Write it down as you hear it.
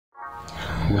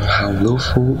Well, hello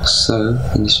folks, so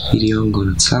in this video I'm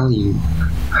gonna tell you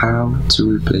how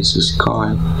to replace the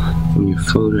sky on your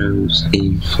photos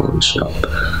in Photoshop.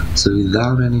 So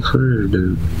without any further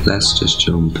ado, let's just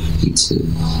jump into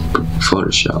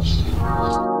Photoshop.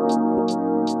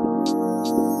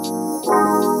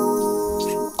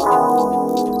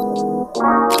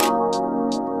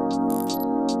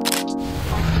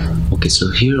 Okay,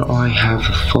 so here I have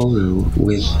a photo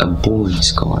with a boring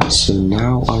sky. So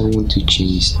now I want to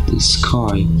change the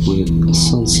sky with a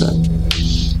sunset.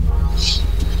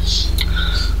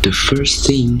 The first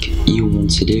thing you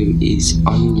want to do is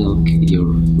unlock your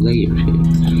layer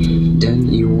here.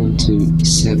 Then you want to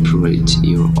separate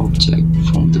your object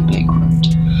from the background.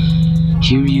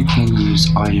 Here you can use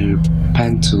either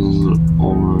pen tool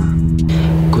or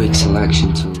quick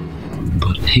selection tool,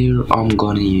 but here I'm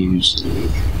gonna use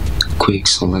quick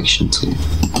selection tool.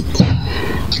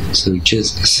 So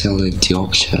just select the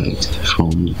object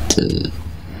from the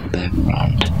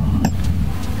background.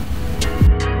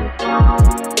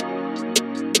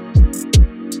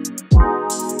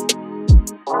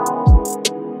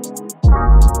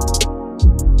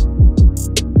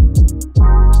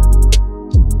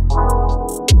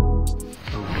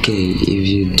 Okay, if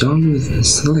you're done with the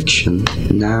selection,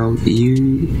 now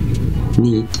you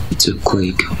need to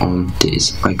click on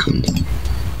this icon.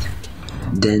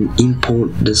 Then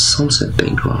import the sunset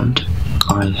background.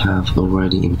 I have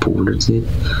already imported it.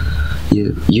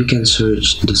 You can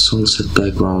search the sunset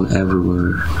background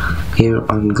everywhere. Here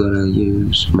I'm gonna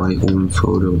use my own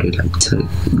photo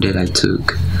that I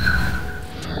took.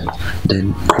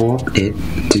 Then crop it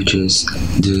to just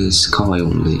the sky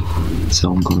only.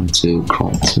 So I'm going to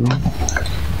crop to it,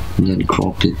 and then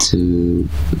crop it to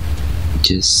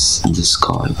just the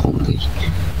sky only.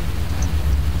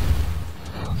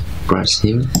 Press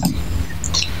here,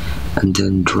 and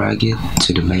then drag it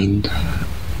to the main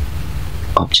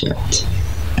object.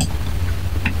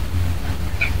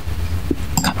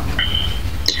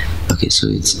 Okay, so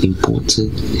it's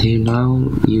imported here. Now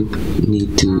you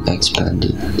need to expand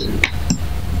it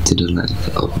to the length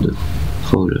of the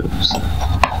photos.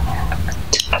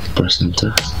 Press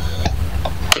enter.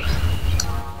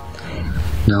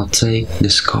 Now take the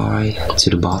sky to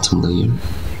the bottom layer,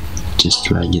 just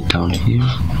drag it down here,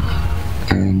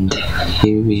 and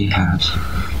here we have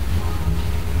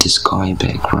the sky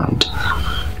background.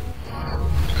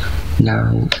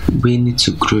 Now we need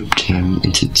to group them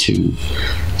into two.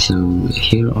 So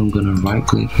here I'm gonna right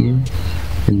click here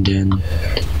and then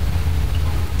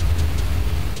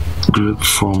group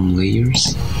from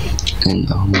layers,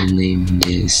 and I will name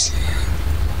this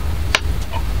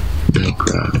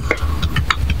background.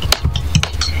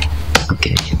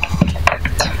 Okay,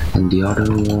 and the other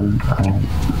one I'll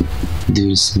do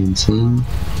the same thing,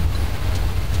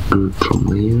 group from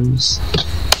layers.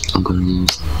 I'm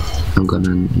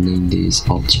gonna name this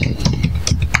object.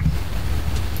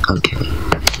 Okay,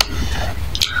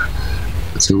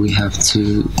 so we have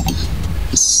two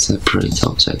separate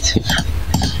objects here.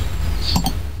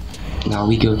 Now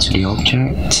we go to the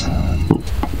object,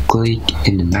 click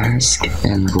in the mask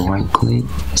and right click,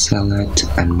 select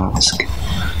and mask.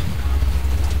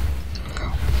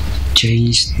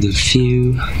 Change the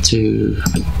view to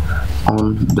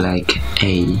on black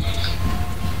A,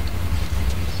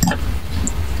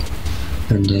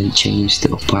 and then change the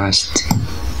opacity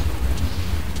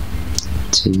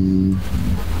to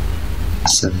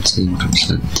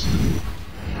 17%.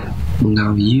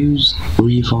 Now use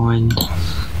rewind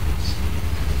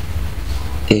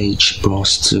edge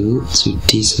brush tool to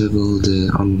disable the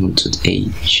unwanted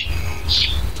edge.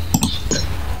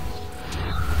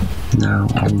 Now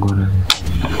I'm gonna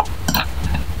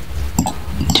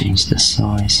change the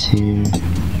size here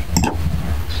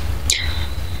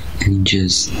and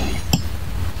just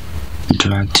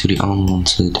drag to the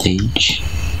unwanted edge.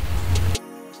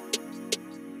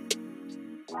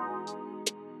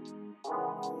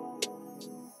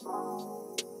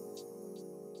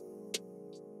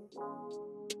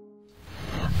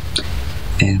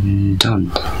 And done.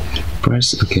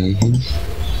 Press OK.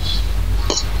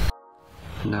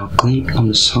 Now click on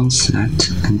the sunset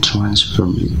and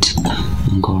transform it.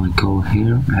 I'm gonna go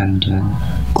here and then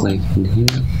click in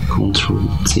here, Ctrl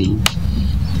T,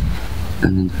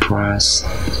 and then press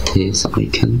this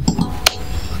icon,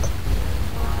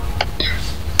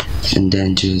 and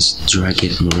then just drag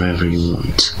it wherever you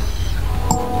want.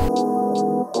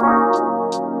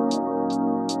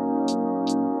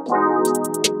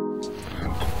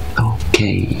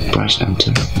 Okay, press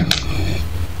enter.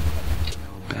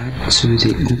 Back to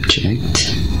the object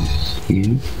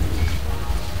here,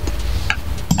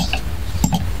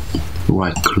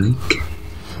 right click,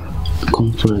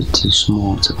 convert to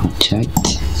smart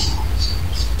object,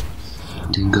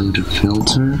 then go to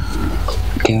filter,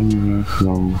 camera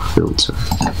flow filter,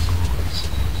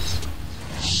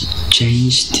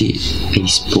 change the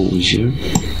exposure.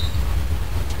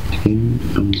 Okay,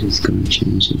 I'm just gonna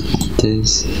change it like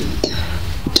this,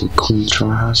 the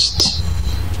contrast,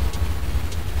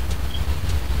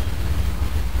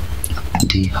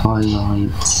 the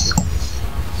highlights,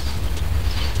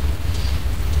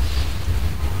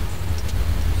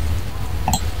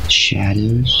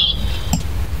 shadows,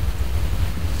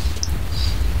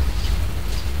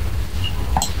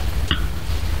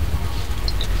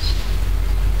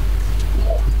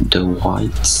 the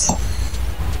whites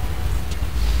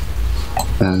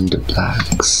and the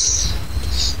blacks,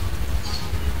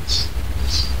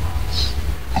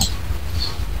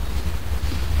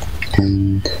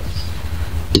 and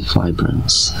the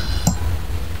vibrance.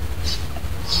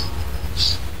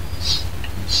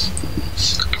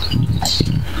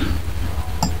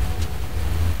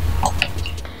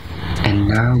 And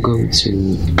now go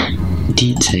to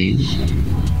detail,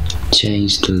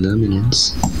 change the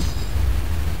luminance,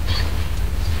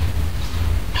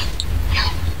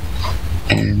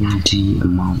 and the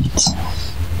amount.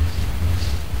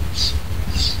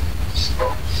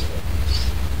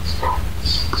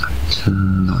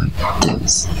 Like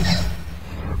this,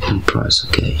 and press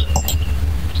OK.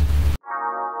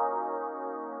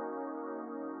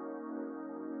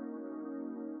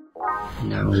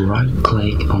 Now right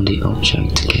click on the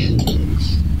object again,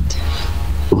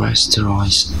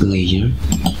 rasterize layer,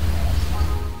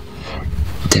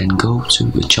 then go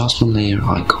to adjustment layer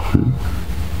icon,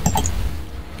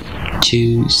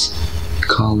 choose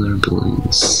color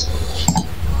balance,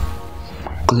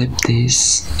 clip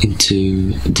this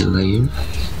into the layer,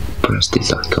 press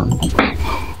this icon,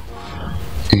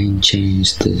 and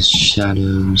change the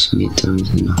shadows, midtones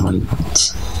and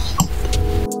highlights.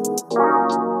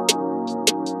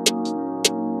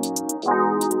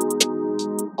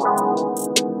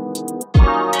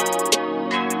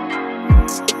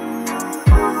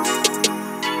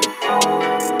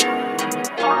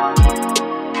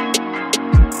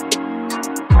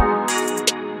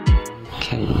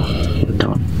 We're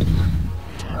done.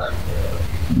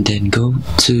 Then go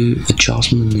to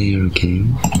adjustment layer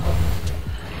again,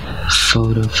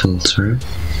 photo filter,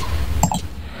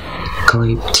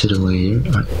 clip to the layer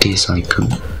at this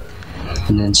icon,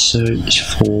 and then search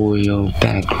for your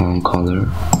background color,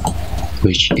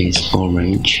 which is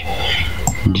orange.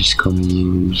 I'm just gonna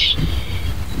use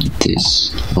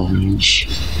this orange,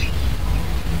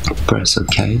 press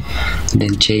OK, and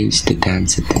then change the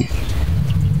density.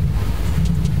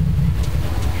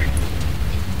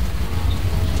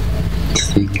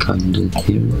 I think I did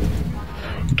here.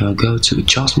 Now go to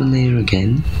adjustment layer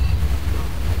again,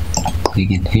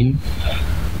 click in here,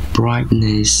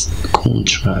 brightness,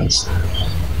 contrast,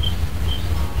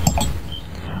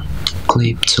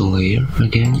 clip to layer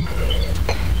again,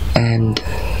 and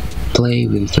play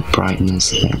with the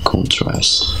brightness and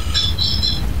contrast.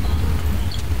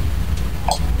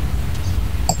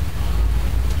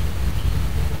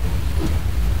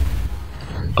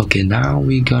 Okay, now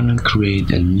we're gonna create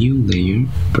a new layer.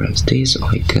 Press this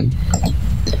icon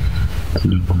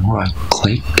and then right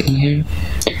click in here,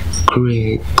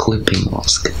 create clipping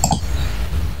mask.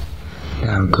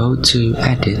 Now go to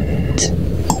edit,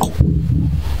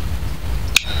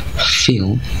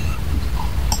 fill,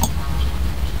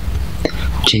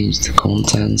 change the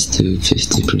contents to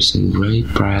 50% gray,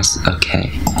 press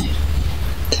OK,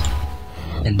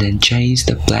 and then change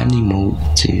the blending mode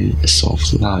to a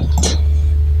soft light.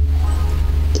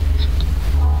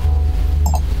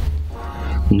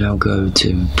 Now go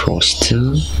to Brush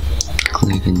Tool,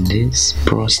 click in this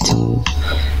Brush Tool,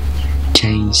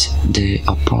 change the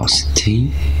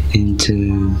opacity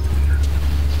into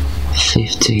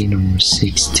 15 or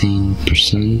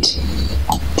 16%,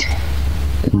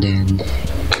 and then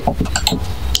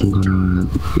I'm gonna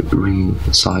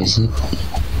resize it.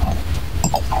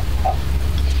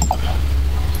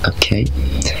 Okay,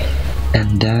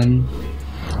 and then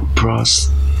brush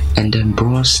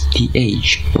the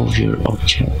edge of your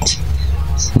object.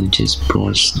 So just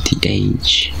brush the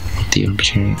edge of the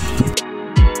object.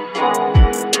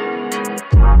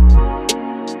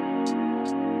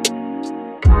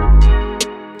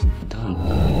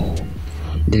 Done.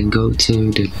 Then go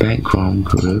to the background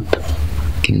group.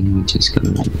 Again, we're just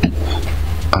gonna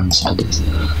unset this.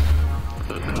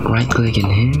 Right click in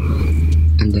here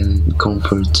and then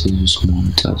convert to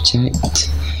smart object.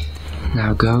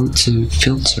 Now go to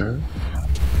filter,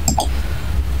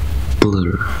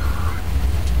 blur,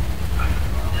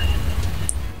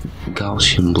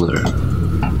 Gaussian blur,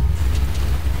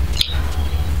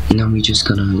 we're just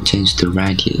gonna change the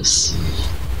radius.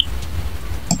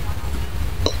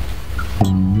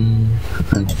 For me,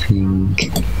 I think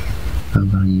I'm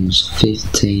gonna use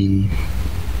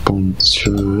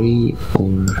 15.3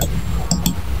 or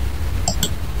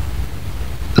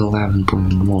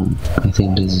 11.1. I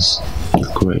think this is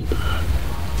great.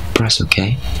 Press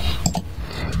OK.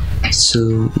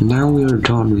 So now we are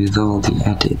done with all the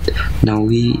edit. Now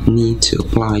we need to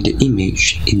apply the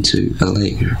image into a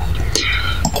layer.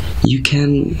 You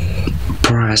can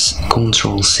press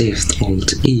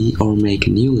Ctrl+Shift+Alt+E or make a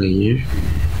new layer.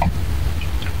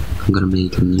 I'm gonna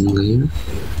make a new layer.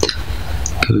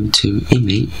 Go to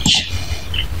Image,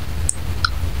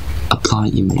 Apply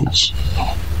Image.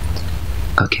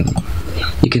 Okay.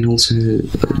 You can also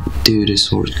do the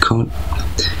shortcut.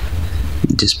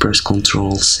 Just press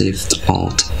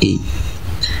Ctrl+Shift+Alt+E.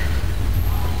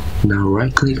 Now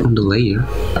right click on the layer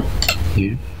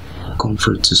here,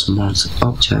 convert to smart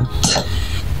object,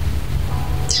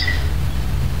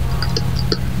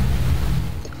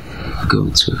 go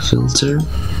to filter,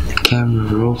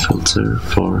 camera raw filter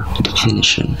for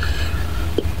definition.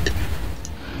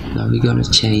 Now we're gonna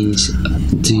change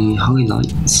the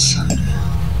highlights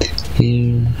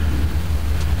here,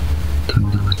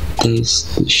 kind of like this,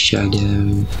 the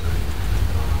shadow,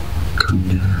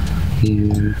 kind of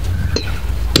here,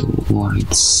 the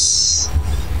whites,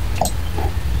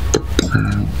 the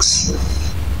blacks.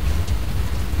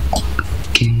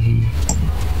 Okay,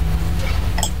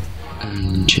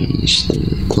 and change the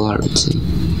clarity.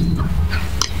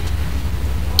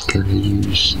 Gonna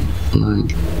use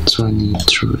like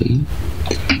 23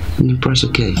 and you press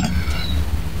OK.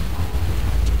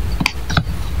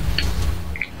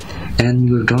 And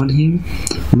we're done here.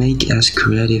 Make as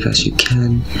creative as you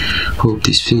can. Hope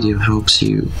this video helps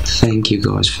you. Thank you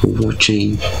guys for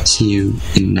watching. See you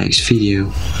in the next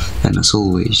video, and as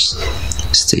always,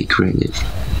 stay creative.